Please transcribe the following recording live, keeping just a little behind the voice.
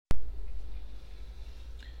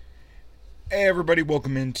Hey everybody,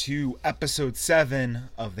 welcome into episode 7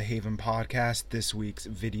 of the Haven Podcast, this week's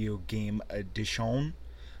video game edition.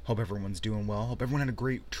 Hope everyone's doing well. Hope everyone had a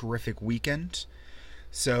great, terrific weekend.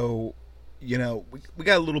 So, we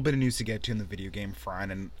got a little bit of news to get to in the video game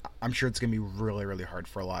front, and I'm sure it's going to be really, really hard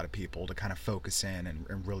for a lot of people to kind of focus in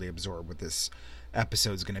and really absorb what this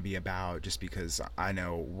episode is going to be about, just because I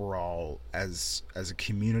know we're all, as a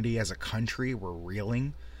community, as a country, we're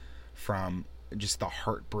reeling from just the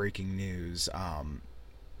heartbreaking news.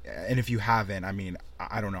 And if you haven't,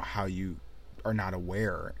 I don't know how you are not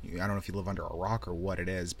aware. I don't know if you live under a rock or what it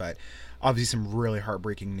is, but obviously some really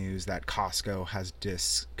heartbreaking news that Costco has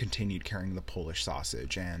discontinued carrying the Polish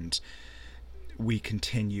sausage, and we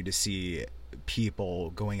continue to see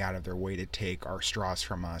people going out of their way to take our straws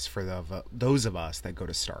from us for those of us that go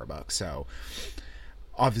to Starbucks. So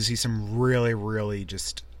obviously some really, really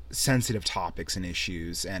just sensitive topics and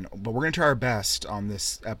issues, but we're going to try our best on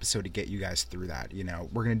this episode to get you guys through that.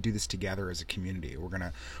 We're going to do this together as a community. We're going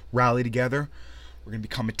to rally together. We're going to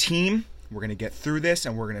become a team. We're going to get through this,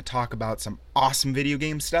 and we're going to talk about some awesome video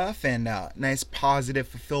game stuff and nice, positive,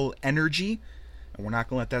 fulfilled energy. And we're not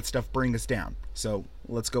going to let that stuff bring us down. So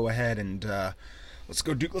let's go ahead and let's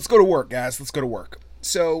go to work, guys. Let's go to work.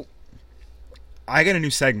 So I got a new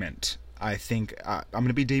segment. I think I'm going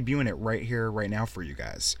to be debuting it right here, right now for you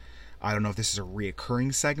guys. I don't know if this is a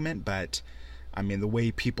reoccurring segment, but the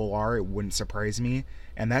way people are, it wouldn't surprise me.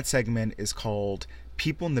 And that segment is called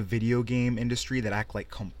People in the Video Game Industry That Act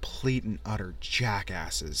Like Complete and Utter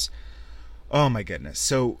Jackasses. Oh my goodness.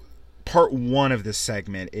 So part one of this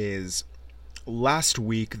segment is, last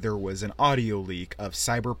week there was an audio leak of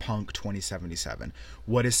Cyberpunk 2077.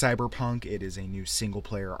 What is Cyberpunk? It is a new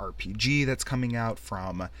single-player RPG that's coming out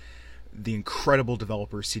from the incredible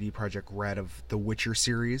developer CD Projekt Red of the Witcher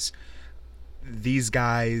series. These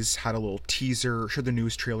guys had a little teaser, showed the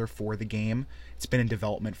news trailer for the game. It's been in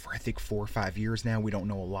development for I think 4 or 5 years now. We don't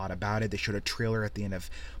know a lot about it. They showed a trailer at the end of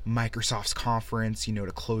Microsoft's conference,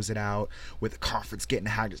 to close it out, with the conference getting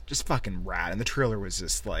hacked. Just fucking rad. And the trailer was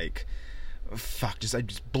just like, I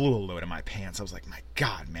just blew a load in my pants. I was like, my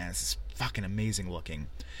God, man, this is fucking amazing looking.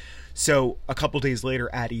 So a couple days later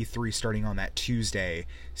at E3, starting on that Tuesday,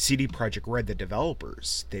 CD Projekt Red, the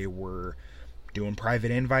developers, they were doing private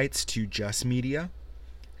invites to Just Media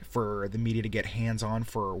for the media to get hands-on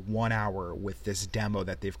for 1 hour with this demo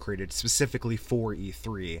that they've created specifically for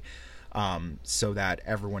E3, so that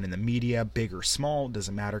everyone in the media, big or small,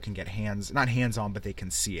 doesn't matter, can get not hands-on, but they can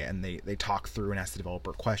see it, and they talk through and ask the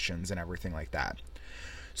developer questions and everything like that.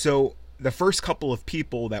 So the first couple of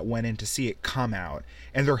people that went in to see it come out,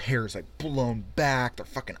 and their hair is like blown back, their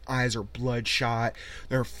fucking eyes are bloodshot,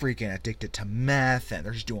 they're freaking addicted to meth, and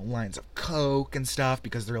they're just doing lines of coke and stuff,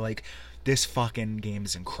 because they're like, this fucking game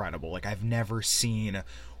is incredible. Like, I've never seen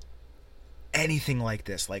anything like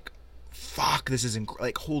this. Like, fuck, this is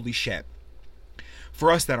like, holy shit.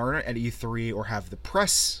 For us that aren't at E3 or have the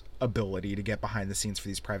press ability to get behind the scenes for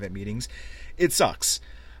these private meetings, it sucks.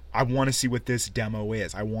 I want to see what this demo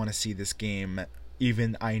is. I want to see this game,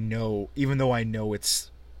 even though I know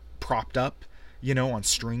it's propped up, on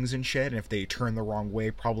strings and shit, and if they turn the wrong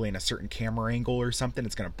way, probably in a certain camera angle or something,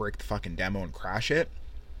 it's going to break the fucking demo and crash it.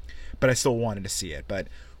 But I still wanted to see it. But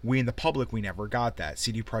we in the public, we never got that.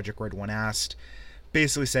 CD Projekt Red, when asked,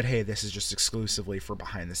 basically said, hey, this is just exclusively for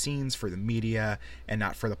behind the scenes, for the media, and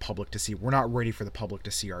not for the public to see. We're not ready for the public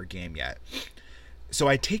to see our game yet. So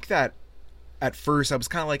I take that. At first, I was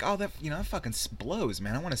kind of like, oh, that fucking blows,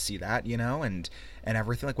 man. I want to see that, and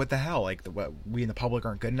everything. Like, what the hell? Like, what, we in the public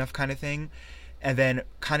aren't good enough kind of thing. And then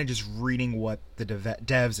kind of just reading what the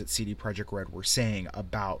devs at CD Projekt Red were saying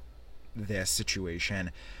about this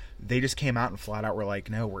situation, they just came out and flat out were like,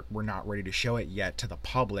 no, we're not ready to show it yet to the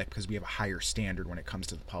public, because we have a higher standard when it comes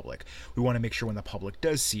to the public. We want to make sure when the public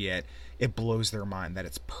does see it, it blows their mind that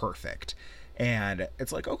it's perfect. And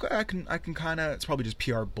it's like, okay, I can kind of, it's probably just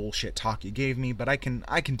PR bullshit talk you gave me, but I can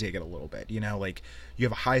dig it a little bit, like, you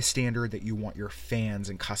have a high standard that you want your fans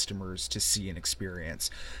and customers to see and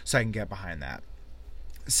experience, so I can get behind that.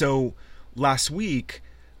 So last week,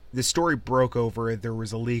 the story broke over, there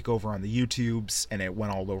was a leak over on the YouTubes, and it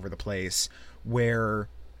went all over the place, where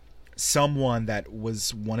someone that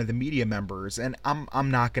was one of the media members, and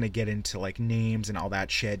I'm not going to get into like names and all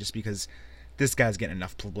that shit, just because this guy's getting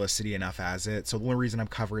enough publicity, enough as it. So the only reason I'm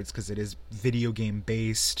covering it is because it is video game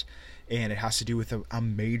based, and it has to do with a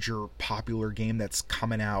major popular game that's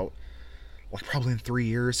coming out like probably in 3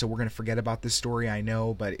 years. So we're going to forget about this story, I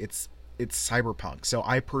know, but it's Cyberpunk. So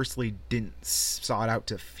I personally didn't sought out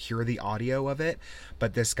to hear the audio of it,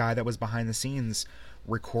 but this guy that was behind the scenes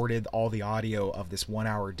recorded all the audio of this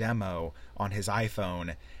 1-hour demo on his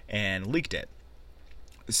iPhone and leaked it.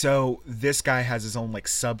 So this guy has his own like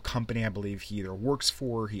sub company, I believe he either works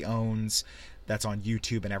for, he owns, that's on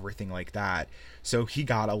YouTube and everything like that. So he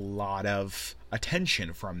got a lot of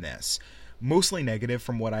attention from this. Mostly negative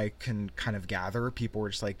from what I can kind of gather. People were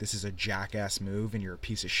just like, this is a jackass move and you're a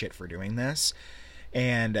piece of shit for doing this.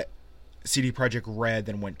 And CD Projekt Red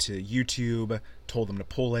then went to YouTube, told them to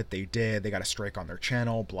pull it. They did. They got a strike on their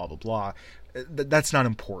channel, blah, blah, blah. That's not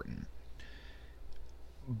important.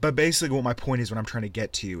 But basically what my point is, what I'm trying to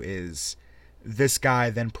get to is this guy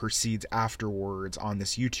then proceeds afterwards on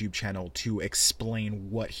this YouTube channel to explain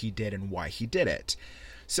what he did and why he did it.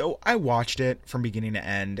 So I watched it from beginning to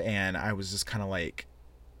end, and I was just kind of like,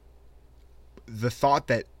 the thought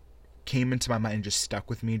that came into my mind and just stuck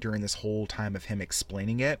with me during this whole time of him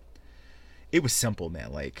explaining it, it was simple,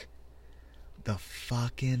 man. Like, the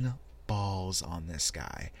fucking balls on this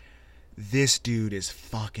guy. This dude is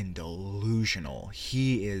fucking delusional.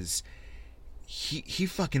 He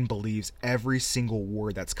fucking believes every single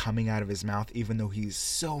word that's coming out of his mouth, even though he's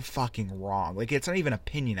so fucking wrong. Like, it's not even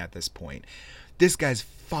opinion at this point. This guy's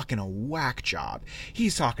fucking a whack job.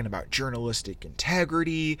 He's talking about journalistic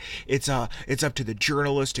integrity. It's up to the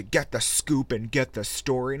journalist to get the scoop and get the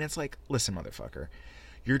story. And it's like, listen, motherfucker,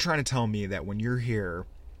 you're trying to tell me that when you're here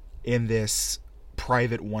in this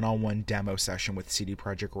private one-on-one demo session with CD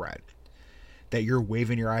Projekt Red, that you're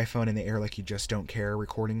waving your iPhone in the air like you just don't care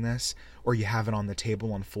recording this, or you have it on the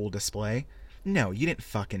table on full display? No, you didn't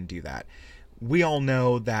fucking do that. We all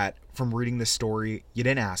know that from reading the story, you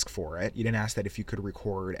didn't ask for it. You didn't ask that if you could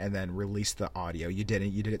record and then release the audio. You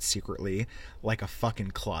didn't. You did it secretly like a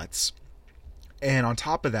fucking klutz. And on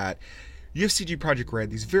top of that, you have CD Projekt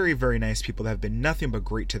Red, these very, very nice people that have been nothing but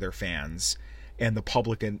great to their fans and the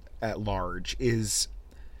public at large.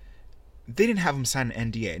 They didn't have them sign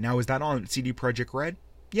an NDA. Now, is that on CD Projekt Red?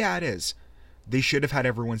 Yeah, it is. They should have had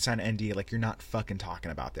everyone sign an NDA, like, you're not fucking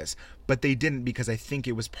talking about this. But they didn't, because I think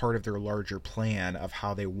it was part of their larger plan of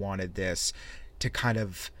how they wanted this to kind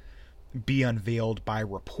of be unveiled by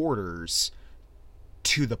reporters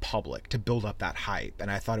to the public, to build up that hype.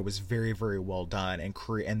 And I thought it was very, very well done.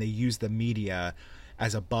 And they used the media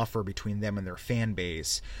as a buffer between them and their fan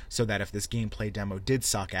base, so that if this gameplay demo did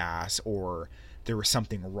suck ass or there was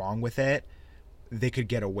something wrong with it, they could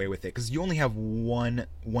get away with it, because you only have one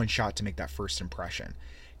shot to make that first impression.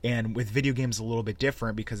 And with video games, a little bit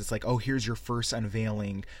different, because it's like, oh, here's your first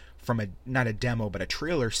unveiling from not a demo, but a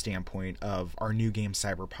trailer standpoint of our new game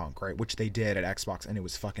Cyberpunk, right? Which they did at Xbox, and it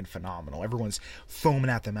was fucking phenomenal. Everyone's foaming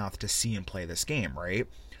at the mouth to see and play this game, right?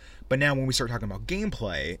 But now when we start talking about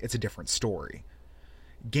gameplay, it's a different story.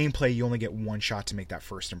 Gameplay, you only get one shot to make that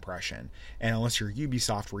first impression. And unless you're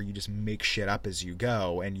Ubisoft, where you just make shit up as you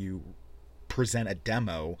go and you present a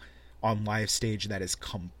demo on live stage that is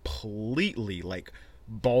completely like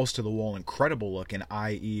balls to the wall incredible looking,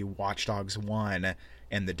 i.e. Watch Dogs 1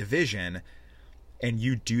 and The Division, and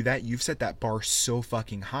you do that, you've set that bar so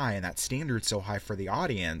fucking high and that standard so high for the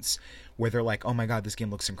audience, where they're like, oh my god, this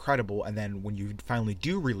game looks incredible. And then when you finally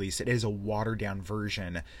do release it, it is a watered down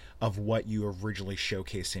version of what you originally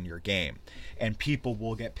showcased in your game, and people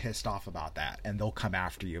will get pissed off about that and they'll come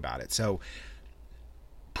after you about it. So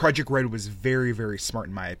Project Red was very, very smart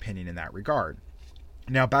in my opinion in that regard.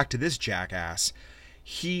 Now back to this jackass.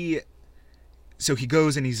 He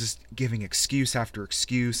goes and he's just giving excuse after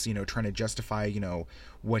excuse, trying to justify,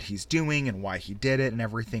 what he's doing and why he did it and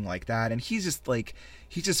everything like that. And he's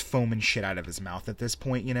just foaming shit out of his mouth at this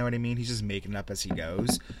point, you know what I mean? He's just making it up as he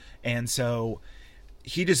goes. And so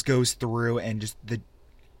he just goes through and just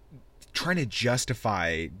trying to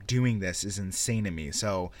justify doing this is insane to me.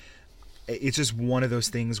 So it's just one of those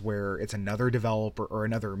things where it's another developer or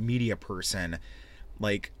another media person,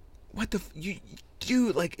 like, what the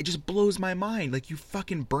dude, like, it just blows my mind. Like, you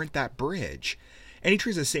fucking burnt that bridge. And he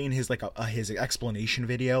tries to say in his his explanation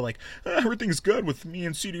video, like, everything's good with me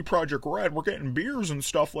and CD Projekt Red, we're getting beers and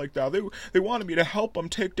stuff like that, they wanted me to help them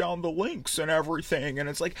take down the links and everything. And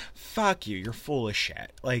it's like, fuck you, you're full of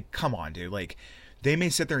shit. Like, come on, dude. Like, they may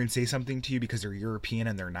sit there and say something to you because they're European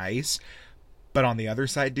and they're nice, but on the other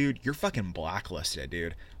side, dude, you're fucking blacklisted,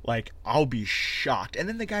 dude. Like, I'll be shocked. And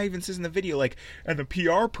then the guy even says in the video, like, and the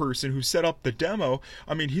PR person who set up the demo,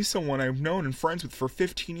 I mean, he's someone I've known and friends with for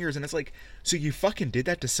 15 years. And it's like, so you fucking did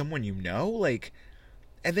that to someone you know? Like,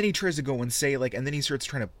 and then he tries to go and say, like, and then he starts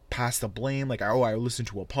trying to pass the blame, like, oh, I listened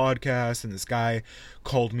to a podcast and this guy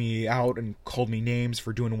called me out and called me names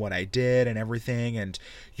for doing what I did and everything. And,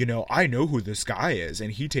 I know who this guy is.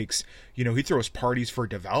 And he takes, he throws parties for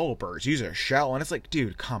developers. He's a shell. And it's like,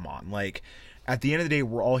 dude, come on. Like, at the end of the day,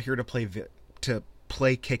 we're all here to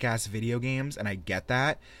play kick-ass video games, and I get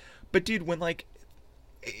that. But dude, when like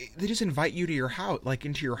they just invite you to your house, like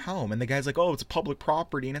into your home, and the guy's like, oh, it's public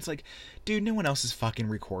property, and it's like, dude, no one else is fucking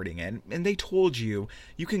recording it. And they told you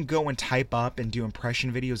can go and type up and do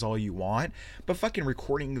impression videos all you want, but fucking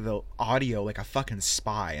recording the audio like a fucking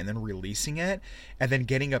spy and then releasing it and then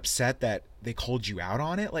getting upset that they called you out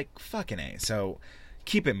on it, like fucking A. So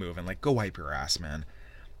keep it moving, like go wipe your ass, man.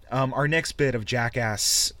 Our next bit of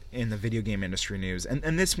jackass in the video game industry news,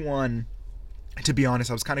 and this one, to be honest,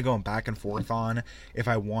 I was kind of going back and forth on if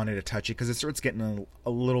I wanted to touch it, because it starts getting a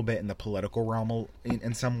little bit in the political realm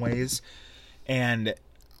in some ways. And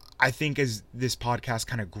I think as this podcast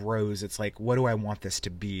kind of grows, it's like, what do I want this to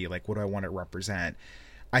be? Like, what do I want to represent?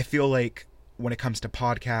 I feel like when it comes to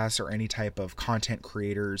podcasts or any type of content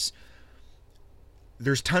creators,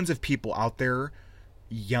 there's tons of people out there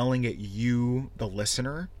yelling at you, the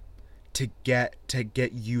listener, to get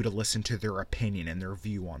you to listen to their opinion and their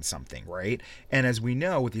view on something, right? And as we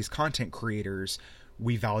know, with these content creators,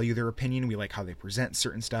 we value their opinion. We like how they present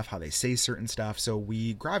certain stuff, how they say certain stuff. So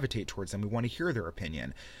we gravitate towards them. We want to hear their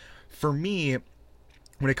opinion. For me,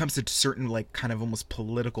 when it comes to certain like kind of almost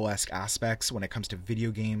political-esque aspects, when it comes to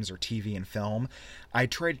video games or TV and film, I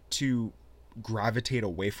try to gravitate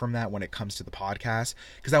away from that when it comes to the podcast,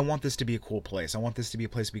 because I want this to be a cool place. I want this to be a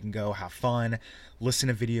place we can go have fun, listen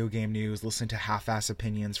to video game news, listen to half-ass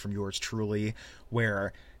opinions from yours truly,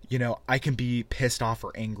 where, you know, I can be pissed off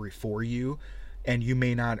or angry for you and you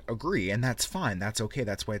may not agree, and that's fine. That's okay.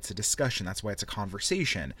 That's why it's a discussion. That's why it's a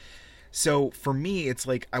conversation. So for me, it's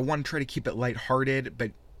like I want to try to keep it lighthearted,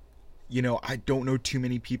 but you know, I don't know too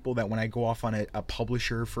many people that when I go off on a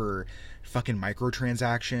publisher for fucking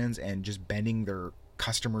microtransactions and just bending their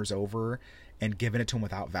customers over and giving it to them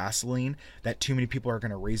without Vaseline, that too many people are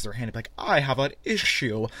going to raise their hand and be like, I have an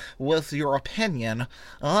issue with your opinion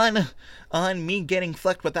on me getting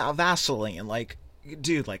flicked without Vaseline. Like,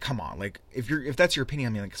 dude, like, come on. Like, if that's your opinion,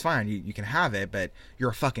 I mean, like, it's fine. You can have it, but you're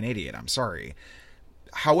a fucking idiot. I'm sorry.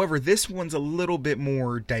 However, this one's a little bit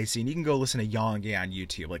more dicey, and you can go listen to Yang on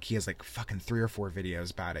YouTube. Like, he has like fucking 3 or 4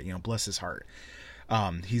 videos about it. You know, bless his heart.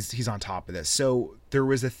 He's on top of this. So there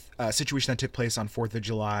was a situation that took place on 4th of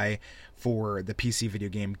July for the PC video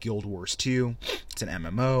game Guild Wars 2. It's an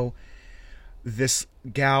MMO. This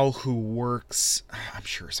gal who works, I'm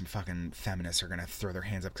sure some fucking feminists are gonna throw their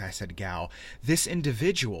hands up because I said gal. This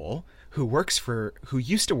individual who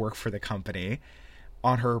used to work for the company,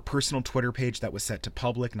 on her personal Twitter page that was set to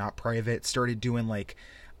public, not private, started doing like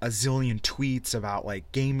a zillion tweets about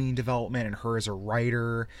like gaming development and her as a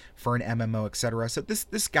writer for an MMO, etc. So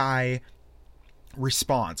this guy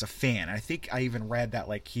responds, a fan. I think I even read that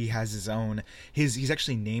like he has his own, he's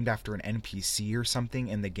actually named after an NPC or something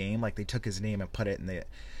in the game. Like they took his name and put it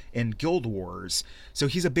in Guild Wars. So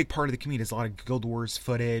he's a big part of the community. There's a lot of Guild Wars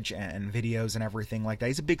footage and videos and everything like that.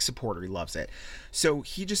 He's a big supporter. He loves it. So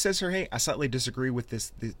he just says to her, hey, I slightly disagree with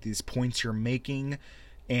these points you're making,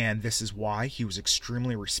 and this is why. He was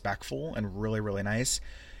extremely respectful and really, really nice.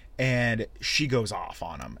 And she goes off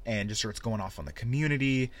on him and just starts going off on the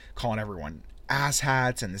community, calling everyone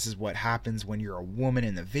asshats, and this is what happens when you're a woman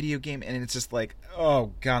in the video game. And it's just like,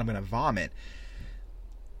 oh God, I'm gonna vomit.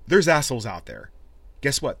 There's assholes out there.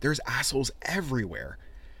 Guess what? There's assholes everywhere.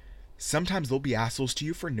 Sometimes they'll be assholes to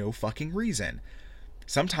you for no fucking reason.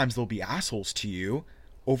 Sometimes they'll be assholes to you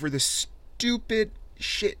over the stupidest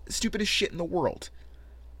shit in the world.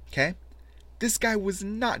 Okay? This guy was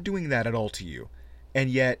not doing that at all to you. And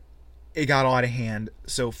yet, it got out of hand.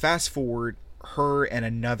 So fast forward, her and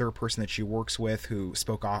another person that she works with who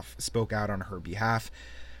spoke out on her behalf,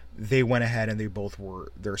 they went ahead and they both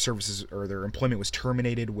were, their services or their employment was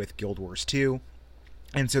terminated with Guild Wars 2.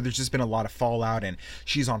 And so there's just been a lot of fallout, and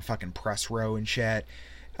she's on fucking press row and shit,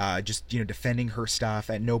 just, you know, defending her stuff.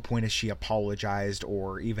 At no point has she apologized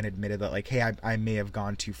or even admitted that, like, hey, I may have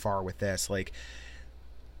gone too far with this. Like,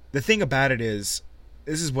 the thing about it is,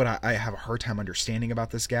 this is what I have a hard time understanding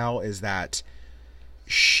about this gal, is that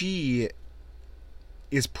she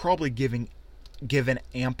is probably given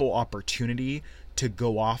ample opportunity to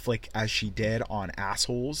go off like as she did on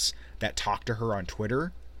assholes that talk to her on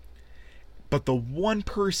Twitter. But the one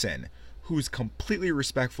person who's completely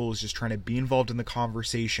respectful is just trying to be involved in the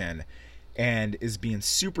conversation and is being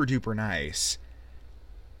super duper nice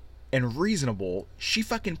and reasonable, she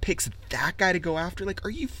fucking picks that guy to go after. Like, are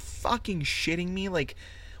you fucking shitting me? Like,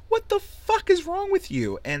 what the fuck is wrong with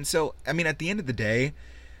you? And so, I mean, at the end of the day,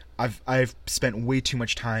 I've spent way too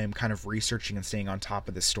much time kind of researching and staying on top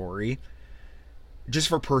of this story. Just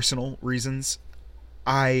for personal reasons,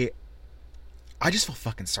 I just feel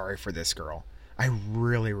fucking sorry for this girl. I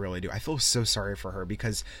really, really do. I feel so sorry for her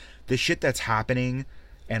because the shit that's happening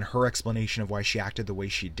and her explanation of why she acted the way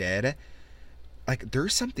she did, like,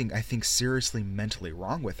 there's something I think seriously mentally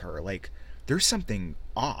wrong with her. Like, there's something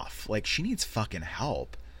off. Like, she needs fucking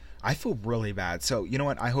help. I feel really bad. So, you know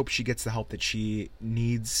what? I hope she gets the help that she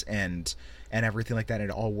needs and everything like that. And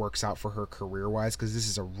it all works out for her career-wise, because this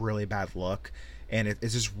is a really bad look. And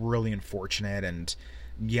it's just really unfortunate. And,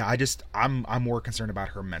 yeah, I'm more concerned about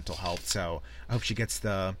her mental health. So, I hope she gets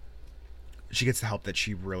the help that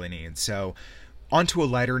she really needs. So, on to a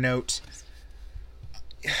lighter note.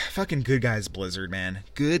 Fucking Good Guys Blizzard, man.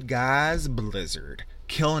 Good Guys Blizzard.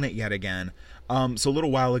 Killing it yet again. So a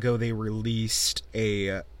little while ago, they released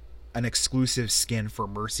an exclusive skin for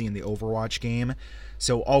Mercy in the Overwatch game.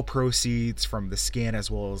 So all proceeds from the skin,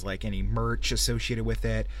 as well as like any merch associated with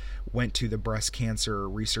it, went to the Breast Cancer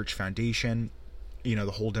Research Foundation. You know,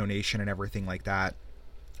 the whole donation and everything like that.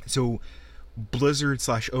 So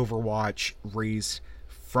Blizzard/Overwatch raised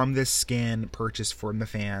from this skin purchased from the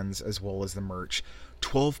fans, as well as the merch,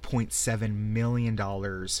 $12.7 million,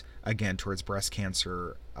 again, towards breast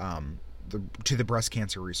cancer, to the Breast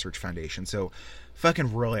Cancer Research Foundation. So,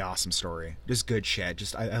 fucking really awesome story. Just good shit.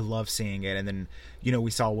 Just, I love seeing it. And then, you know,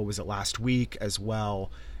 we saw, what was it, last week as well,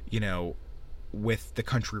 you know, with the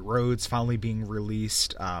Country Roads finally being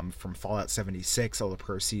released from Fallout 76, all the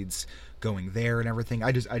proceeds going there and everything.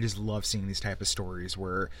 I just love seeing these type of stories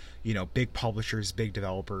where, you know, big publishers, big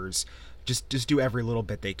developers just do every little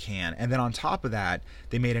bit they can. And then on top of that,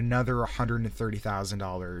 they made another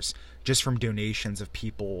 $130,000 just from donations of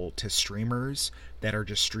people to streamers that are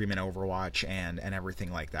just streaming Overwatch and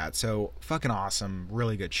everything like that. So fucking awesome.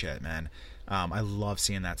 Really good shit, man. I love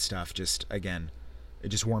seeing that stuff. Just, again, it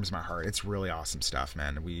just warms my heart. It's really awesome stuff,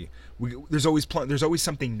 man. We there's always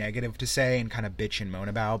something negative to say and kind of bitch and moan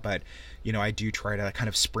about, but, you know, I do try to kind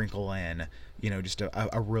of sprinkle in, you know, just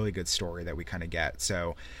a really good story that we kind of get.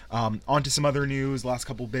 So, on to some other news. Last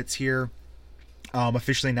couple bits here.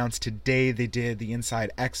 Officially announced today, they did the Inside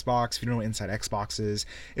Xbox. If you don't know what Inside Xbox is,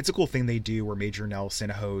 it's a cool thing they do where Major Nelson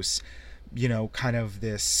hosts, you know, kind of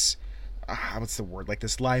this, what's the word? Like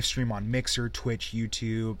this live stream on Mixer, Twitch,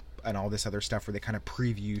 YouTube, and all this other stuff where they kind of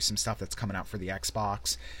preview some stuff that's coming out for the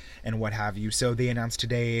Xbox and what have you. So they announced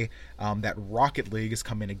today that Rocket League is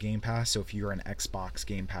coming to Game Pass. So if you're an Xbox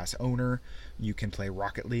Game Pass owner, you can play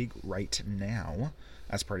Rocket League right now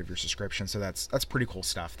as part of your subscription. So that's pretty cool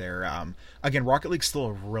stuff there. Again, Rocket League's still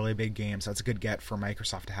a really big game, so that's a good get for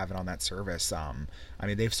Microsoft to have it on that service. I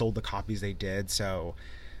mean, they've sold the copies they did, so,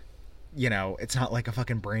 you know, it's not like a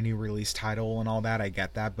fucking brand new release title and all that. I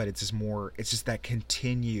get that, but it's just that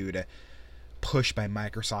continued push by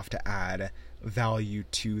Microsoft to add value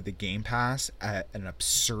to the Game Pass at an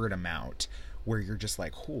absurd amount, where you're just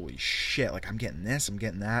like, holy shit, like, I'm getting this, I'm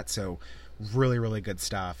getting that. So really, really good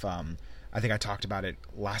stuff. I think I talked about it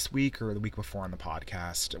last week or the week before on the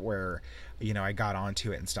podcast, where, you know, I got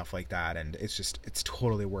onto it and stuff like that, and it's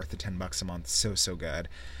totally worth the $10 a month. So good.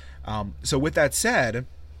 So with that said,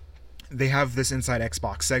 they have this Inside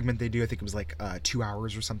Xbox segment they do. I think it was like 2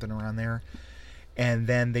 hours or something around there. And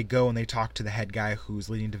then they go and they talk to the head guy who's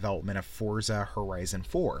leading development of Forza Horizon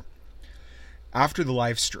 4. After the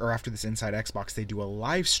after this Inside Xbox, they do a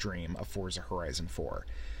live stream of Forza Horizon 4.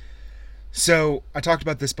 So I talked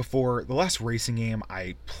about this before. The last racing game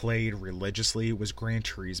I played religiously was Gran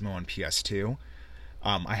Turismo on PS2.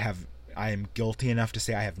 I am guilty enough to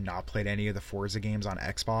say I have not played any of the Forza games on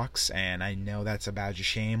Xbox, and I know that's a badge of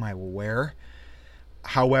shame I will wear.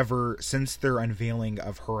 However, since their unveiling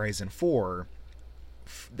of Horizon 4,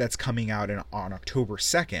 that's coming out on October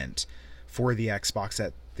 2nd for the Xbox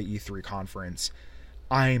at the E3 conference,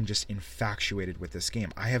 I am just infatuated with this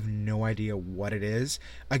game. I have no idea what it is.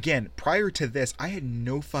 Again, prior to this, I had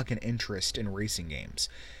no fucking interest in racing games.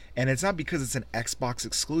 And it's not because it's an Xbox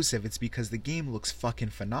exclusive, it's because the game looks fucking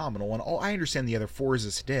phenomenal. And I understand the other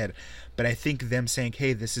Forzas did, but I think them saying,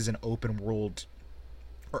 hey, this is an open world,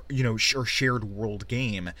 or, you know, or shared world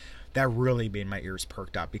game, that really made my ears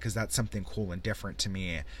perked up, because that's something cool and different to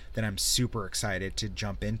me that I'm super excited to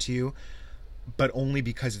jump into, but only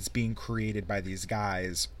because it's being created by these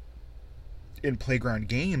guys in Playground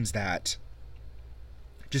Games that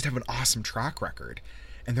just have an awesome track record.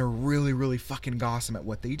 And they're really, really fucking awesome at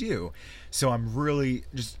what they do. So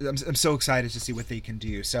I'm so excited to see what they can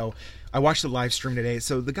do. So I watched the live stream today.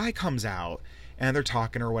 So the guy comes out and they're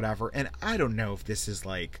talking or whatever. And I don't know if this has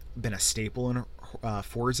like been a staple in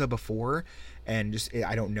Forza before. And just,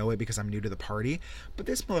 I don't know it because I'm new to the party. But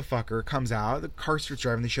this motherfucker comes out, the car starts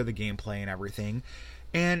driving, they show the gameplay and everything.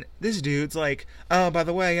 And this dude's like, oh, by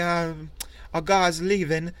the way, our guy's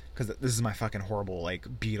leaving, because this is my fucking horrible like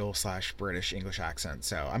Beatle / British English accent.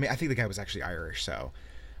 So I mean, I think the guy was actually Irish, so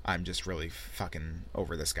I'm just really fucking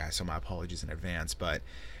over this guy, so my apologies in advance. But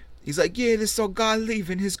he's like, yeah, this old guy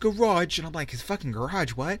leaving his garage. And I'm like, his fucking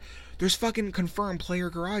garage? What? There's fucking confirmed player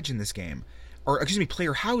garage in this game. Or, excuse me,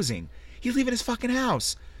 player housing. He's leaving his fucking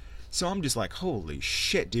house. So I'm just like, holy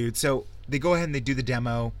shit, dude. So they go ahead and they do the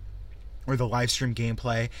demo or the live stream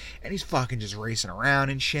gameplay, and he's fucking just racing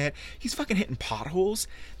around and shit. He's fucking hitting potholes.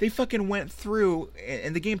 They fucking went through,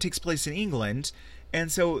 and the game takes place in England,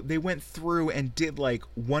 and so they went through and did like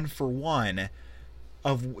 1-for-1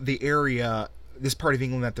 of the area, this part of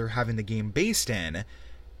England that they're having the game based in,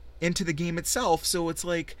 into the game itself. So it's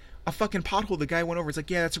like a fucking pothole. The guy went over, it's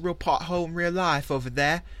like, yeah, that's a real pothole in real life over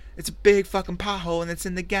there. It's a big fucking pothole, and it's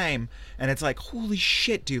in the game. And it's like, holy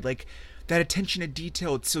shit, dude. Like, that attention to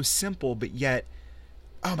detail, it's so simple, but yet,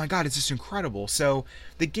 oh my god, it's just incredible. So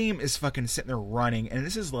the game is fucking sitting there running, and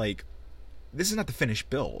this is not the finished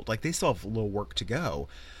build. Like, they still have a little work to go.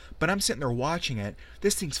 But I'm sitting there watching it.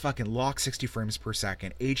 This thing's fucking locked 60 frames per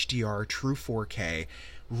second, HDR, true 4K,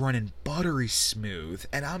 running buttery smooth,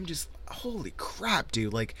 and I'm just, holy crap,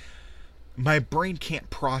 dude. Like, my brain can't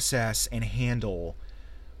process and handle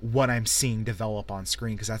what I'm seeing develop on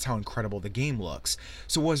screen, because that's how incredible the game looks.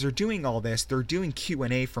 So as they're doing all this, they're doing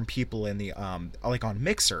Q&A from people in the like on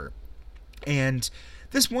Mixer, and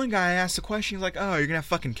this one guy asked a question. He's like, oh, you're gonna have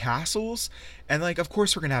fucking castles? And like, of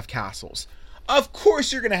course we're gonna have castles. Of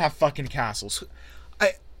course you're gonna have fucking castles.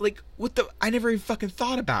 I never even fucking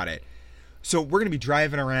thought about it. So we're gonna be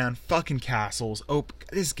driving around fucking castles. Oh,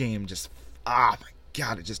 this game just, my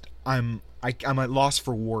god, I'm at loss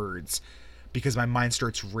for words, because my mind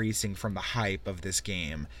starts racing from the hype of this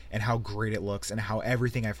game and how great it looks and how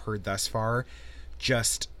everything I've heard thus far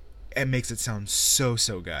just, it makes it sound so,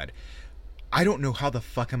 so good. I don't know how the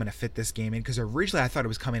fuck I'm going to fit this game in, because originally I thought it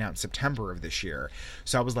was coming out in September of this year.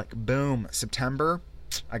 So I was like, boom, September,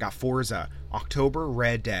 I got Forza. October,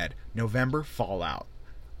 Red Dead. November, Fallout.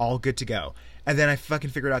 All good to go. And then I fucking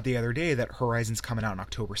figured out the other day that Horizon's coming out on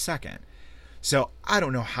October 2nd. So I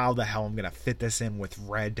don't know how the hell I'm going to fit this in with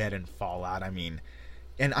Red Dead and Fallout. I mean,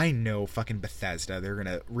 and I know fucking Bethesda, they're going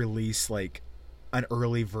to release like an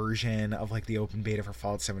early version of like the open beta for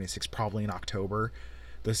Fallout 76 probably in October.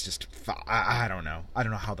 This just, I don't know. I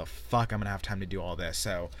don't know how the fuck I'm going to have time to do all this.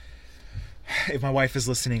 So if my wife is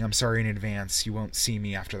listening, I'm sorry in advance. You won't see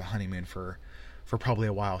me after the honeymoon for probably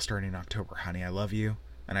a while starting in October, honey. I love you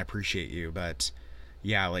and I appreciate you. But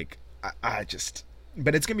yeah, like I just...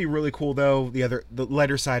 But it's going to be really cool, though. The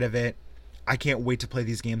lighter side of it, I can't wait to play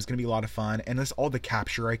these games. It's going to be a lot of fun. And this, all the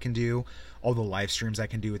capture I can do, all the live streams I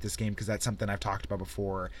can do with this game, because that's something I've talked about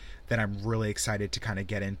before that I'm really excited to kind of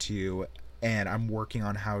get into. And I'm working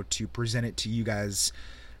on how to present it to you guys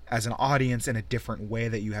as an audience in a different way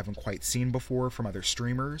that you haven't quite seen before from other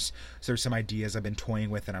streamers. So there's some ideas I've been toying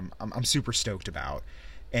with, and I'm super stoked about.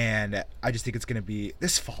 And I just think it's going to be,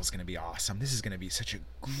 this fall's going to be awesome. This is going to be such a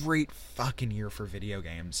great fucking year for video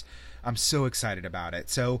games. I'm so excited about it.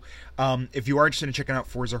 So if you are interested in checking out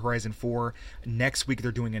Forza Horizon 4, next week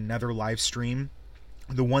they're doing another live stream.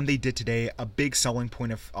 The one they did today, a big selling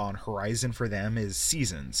point on Horizon for them is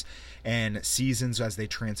seasons. And seasons, as they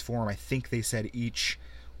transform, I think they said each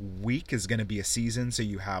week is going to be a season. So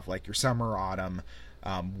you have like your summer, autumn,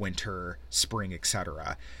 winter, spring,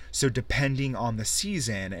 etc. So depending on the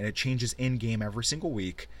season, and it changes in-game every single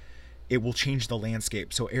week, it will change the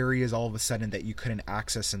landscape. So areas all of a sudden that you couldn't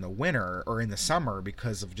access in the winter or in the summer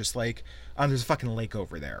because of just like, there's a fucking lake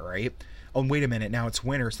over there, right? Oh, wait a minute, now it's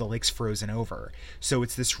winter, so the lake's frozen over. So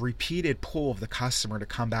it's this repeated pull of the customer to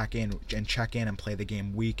come back in and check in and play the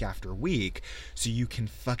game week after week, so you can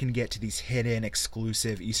fucking get to these hidden,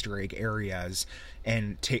 exclusive Easter egg areas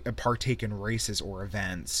and partake in races or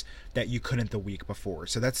events that you couldn't the week before.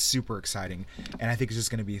 So that's super exciting, and I think it's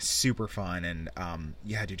just going to be super fun, and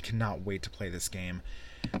yeah, dude, cannot wait to play this game.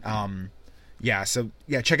 So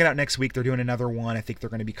check it out next week. They're doing another one. I think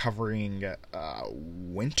they're going to be covering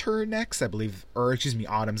winter next, I believe, or excuse me,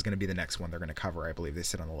 autumn's going to be the next one they're going to cover, I believe they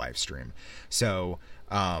said on the live stream. So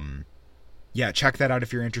check that out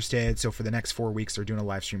if you're interested. So for the next 4 weeks, they're doing a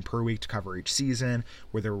live stream per week to cover each season,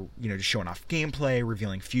 where they're just showing off gameplay,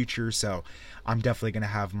 revealing futures. So I'm definitely going to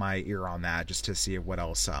have my ear on that just to see what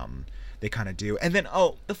else they kind of do. And then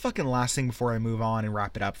the fucking last thing before I move on and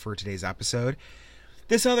wrap it up for today's episode.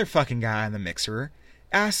 This other fucking guy on the Mixer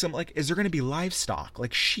asked him, like, is there going to be livestock,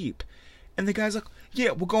 like sheep? And the guy's like,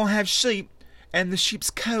 yeah, we're going to have sheep, and the sheep's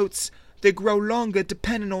coats, they grow longer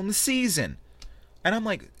depending on the season. And I'm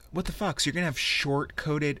like, what the fuck? So you're going to have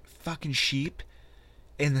short-coated fucking sheep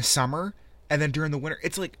in the summer, and then during the winter?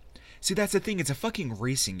 It's like, see, that's the thing. It's a fucking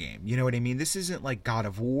racing game. You know what I mean? This isn't like God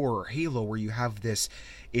of War or Halo, where you have this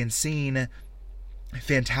insane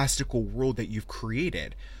fantastical world that you've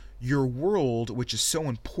created. Your world, which is so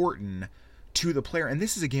important to the player, and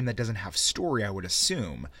this is a game that doesn't have story, I would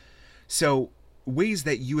assume. So ways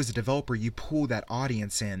that you as a developer, you pull that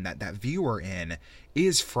audience in, that viewer in,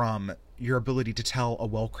 is from your ability to tell a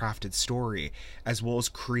well-crafted story, as well as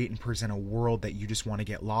create and present a world that you just want to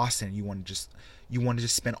get lost in. You want to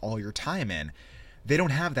just spend all your time in. They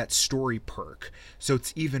don't have that story perk, so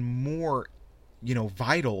it's even more,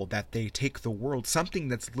 vital that they take the world, something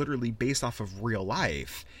that's literally based off of real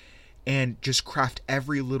life, and just craft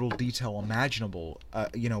every little detail imaginable,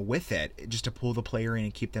 with it, just to pull the player in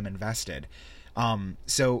and keep them invested.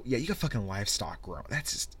 So yeah, you got fucking livestock grow.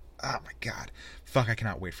 That's just, oh my god, fuck! I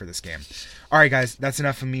cannot wait for this game. All right, guys, that's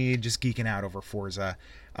enough of me just geeking out over Forza.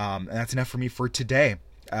 And that's enough for me for today.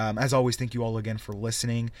 As always, thank you all again for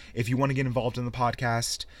listening. If you want to get involved in the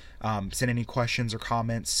podcast, send any questions or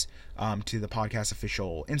comments to the podcast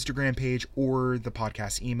official Instagram page or the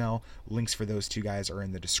podcast email. Links for those two guys are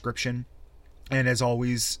in the description. And as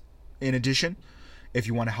always, in addition, if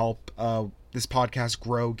you want to help this podcast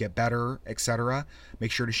grow, get better, etc.,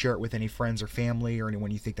 make sure to share it with any friends or family or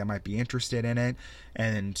anyone you think that might be interested in it.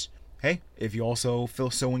 And hey, if you also feel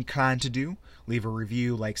so inclined to do, leave a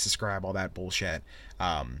review, like, subscribe, all that bullshit.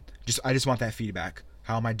 I just want that feedback.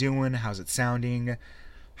 How am I doing? How's it sounding?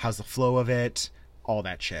 How's the flow of it? All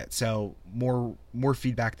that shit. So more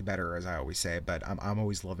feedback, the better, as I always say. But I'm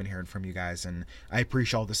always loving hearing from you guys, and I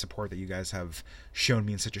appreciate all the support that you guys have shown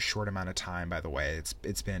me in such a short amount of time. By the way,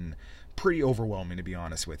 it's been pretty overwhelming, to be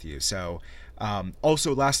honest with you. So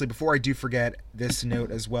also, lastly, before I do forget, this note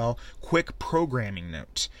as well, quick programming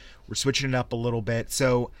note. We're switching it up a little bit.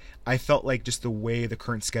 So I felt like just the way the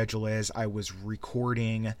current schedule is, I was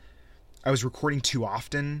recording too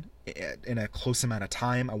often in a close amount of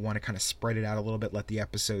time. I want to kind of spread it out a little bit, let the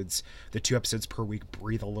 2 episodes per week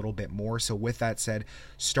breathe a little bit more. So with that said,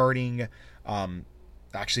 starting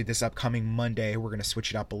actually this upcoming Monday, we're going to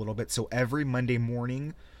switch it up a little bit. So every Monday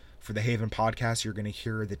morning for the Haven podcast, you're going to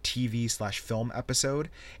hear the TV/film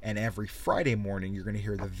episode, and every Friday morning, you're going to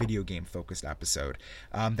hear the video game focused episode.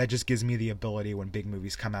 That just gives me the ability, when big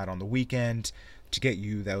movies come out on the weekend, to get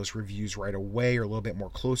you those reviews right away, or a little bit more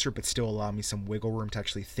closer, but still allow me some wiggle room to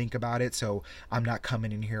actually think about it. So I'm not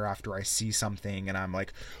coming in here after I see something and I'm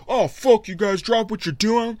like, oh fuck, you guys, drop what you're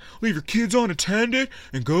doing, leave your kids unattended,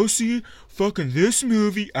 and go see fucking this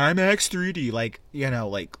movie IMAX 3D.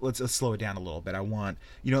 Let's slow it down a little bit. I want,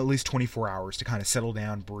 at least 24 hours to kind of settle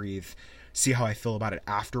down, breathe, see how I feel about it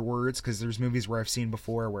afterwards, because there's movies where I've seen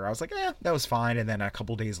before where I was like, that was fine, and then a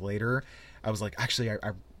couple days later I was like, actually,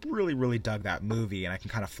 I really, really dug that movie, and I can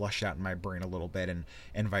kind of flush it out in my brain a little bit,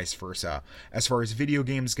 and vice versa. As far as video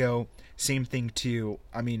games go, same thing too.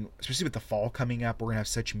 I mean, especially with the fall coming up, we're going to have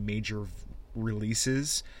such major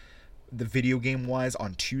releases, the video game wise,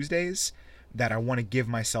 on Tuesdays, that I want to give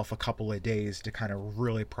myself a couple of days to kind of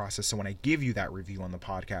really process. So when I give you that review on the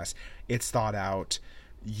podcast, it's thought out.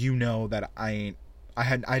 That I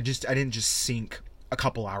didn't just sink a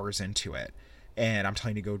couple hours into it, and I'm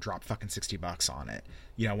telling you to go drop fucking $60 on it.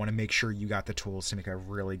 I want to make sure you got the tools to make a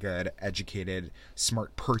really good, educated,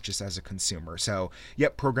 smart purchase as a consumer. So,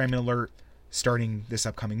 yep, programming alert, starting this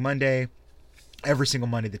upcoming Monday. Every single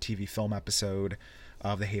Monday, the TV film episode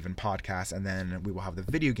of the Haven podcast, and then we will have the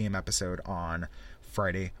video game episode on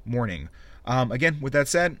Friday morning. Again, with that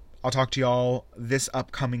said, I'll talk to y'all this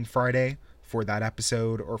upcoming Friday for that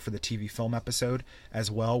episode, or for the TV film episode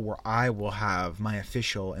as well, where I will have my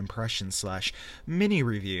official impression / mini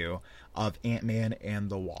review of Ant-Man and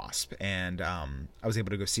the Wasp. And I was able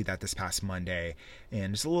to go see that this past Monday,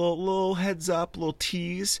 and just a little heads up, little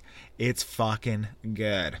tease, it's fucking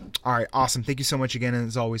good. All right, awesome. Thank you so much again,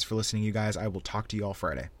 as always, for listening, you guys. I will talk to you all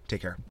Friday. Take care.